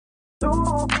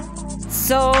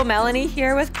So Melanie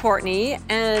here with Courtney,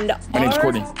 and My name's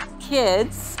Courtney.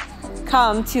 Kids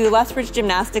come to Lethbridge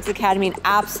Gymnastics Academy and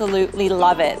absolutely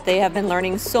love it. They have been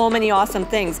learning so many awesome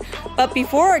things. But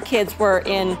before our kids were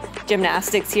in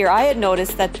gymnastics here, I had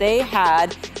noticed that they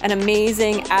had an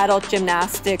amazing adult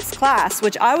gymnastics class,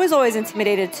 which I was always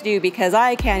intimidated to do because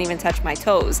I can't even touch my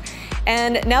toes.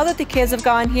 And now that the kids have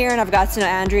gone here and I've got to know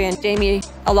Andrea and Jamie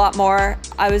a lot more,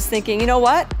 I was thinking, you know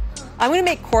what? I'm gonna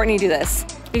make Courtney do this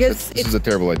because This is a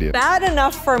terrible idea. Bad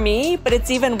enough for me, but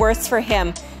it's even worse for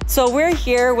him. So we're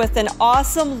here with an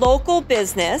awesome local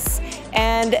business,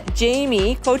 and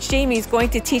Jamie, Coach Jamie, is going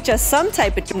to teach us some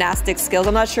type of gymnastics skills.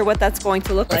 I'm not sure what that's going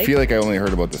to look like. I feel like I only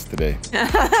heard about this today.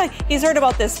 He's heard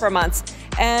about this for months.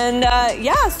 And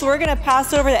yeah, so we're gonna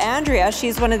pass over to Andrea.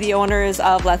 She's one of the owners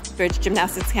of Lethbridge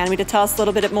Gymnastics Academy to tell us a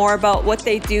little bit more about what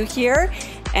they do here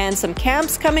and some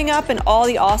camps coming up and all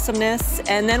the awesomeness.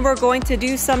 And then we're going to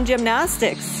do some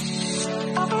gymnastics.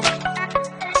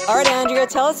 All right, Andrea,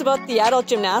 tell us about the adult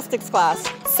gymnastics class.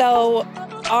 So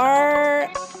our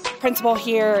principle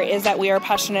here is that we are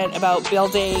passionate about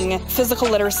building physical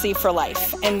literacy for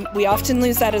life, and we often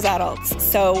lose that as adults.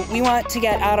 So we want to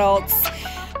get adults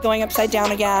going upside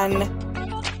down again,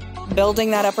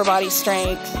 building that upper body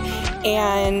strength,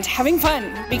 and having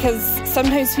fun, because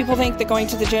sometimes people think that going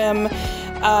to the gym,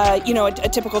 you know, a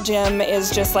typical gym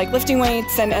is just like lifting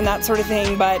weights and that sort of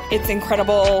thing, but it's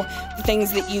incredible the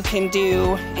things that you can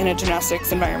do in a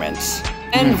gymnastics environment.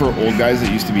 And for old guys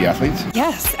that used to be athletes?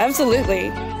 Yes,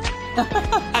 absolutely.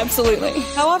 Absolutely.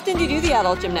 How often do you do the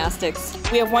adult gymnastics?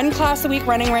 We have one class a week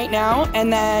running right now,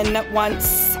 and then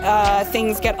once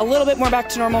things get a little bit more back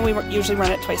to normal, we usually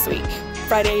run it twice a week.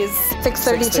 Fridays,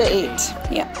 6:30 to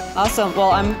 8. Yeah. Awesome.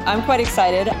 Well, I'm quite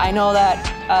excited. I know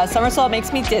that somersault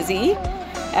makes me dizzy.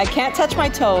 I can't touch my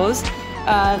toes.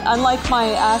 Unlike my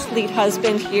athlete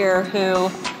husband here, who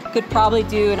could probably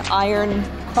do an iron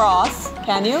cross.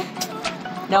 Can you?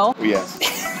 No? Yes.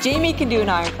 Jamie can do an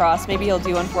iron cross. Maybe he'll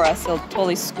do one for us. He'll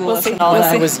totally school us see. and all We'll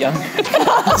that. see. I was young.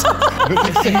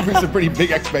 There's some pretty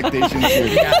big expectations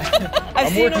here.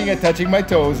 I'm working at touching my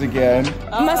toes again.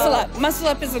 Muscle up. Muscle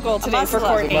up is the goal today for Muscle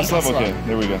up. Courtney. Muscle up, okay,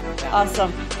 there we go.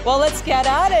 Awesome. Well, let's get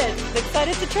at it.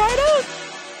 Excited to try it out.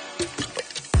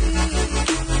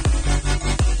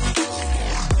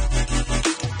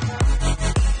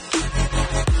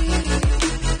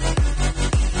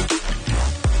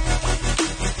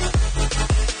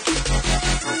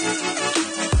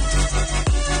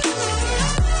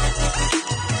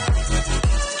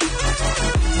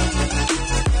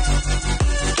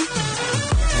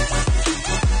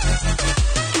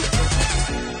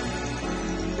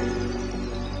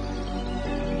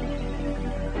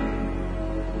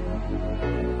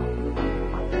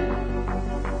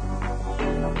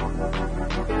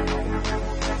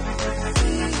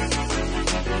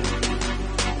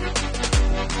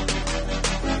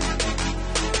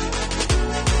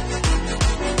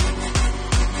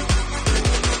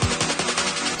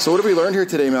 So what have we learned here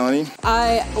today, Melanie?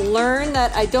 I learned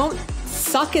that I don't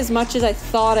suck as much as I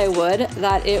thought I would,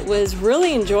 that it was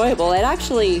really enjoyable. It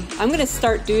actually, I'm going to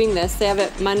start doing this. They have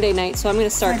it Monday night, so I'm going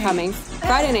to start coming.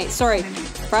 Friday nights.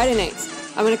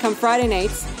 I'm going to come Friday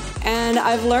nights. And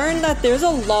I've learned that there's a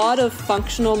lot of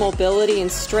functional mobility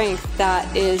and strength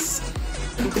that is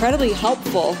incredibly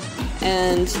helpful.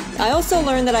 And I also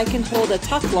learned that I can hold a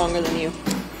tuck longer than you.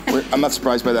 I'm not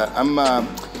surprised by that.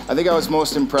 I think I was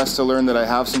most impressed to learn that I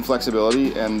have some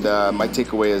flexibility, and my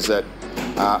takeaway is that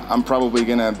I'm probably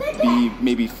gonna be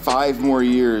maybe 5 more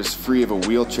years free of a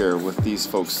wheelchair with these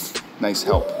folks' nice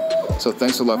help. So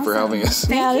thanks a lot for having us.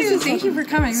 Thank you for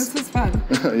coming. This was fun.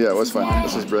 Yeah, it was fun.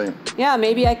 This was brilliant. Yeah,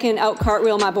 maybe I can out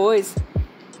cartwheel my boys.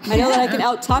 I know that I can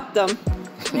out tuck them.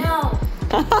 No.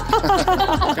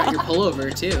 Got your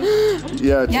pullover too.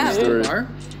 Yeah, true story.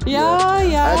 Yeah.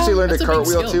 I actually learned That's a a big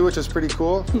cartwheel skill. too, which was pretty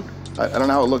cool. I don't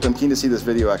know how it looked. I'm keen to see this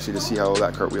video actually to see how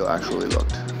that cartwheel actually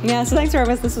looked. Yeah, so thanks for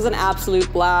having us. This was an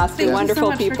absolute blast. Thank you so Wonderful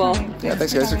much for people. coming. Yeah,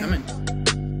 thanks guys. Coming.